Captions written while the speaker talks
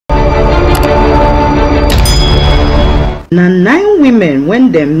Na 9 women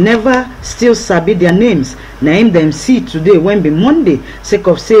when them never still sabi their names, na im them see today when be Monday, sake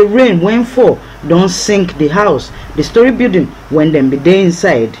of say rain when fall don't sink the house, the story building when them be there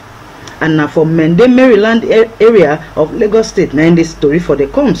inside. And now for Mende, Maryland area of Lagos State, na in this story for the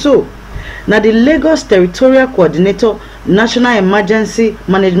come. So now the Lagos Territorial Coordinator, National Emergency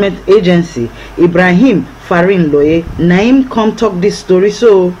Management Agency, Ibrahim Farin Loye, na him come talk this story.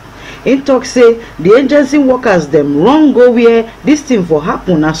 So in talk say the agency workers them run go where this thing for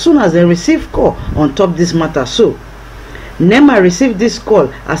happen as soon as they receive call on top this matter. So NEMA received this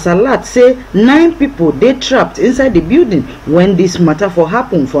call as alert say 9 people they trapped inside the building when this matter for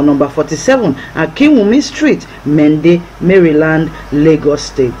happen for number 47 Akinwumi Street, Mende, Maryland, Lagos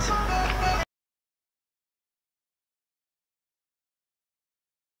State.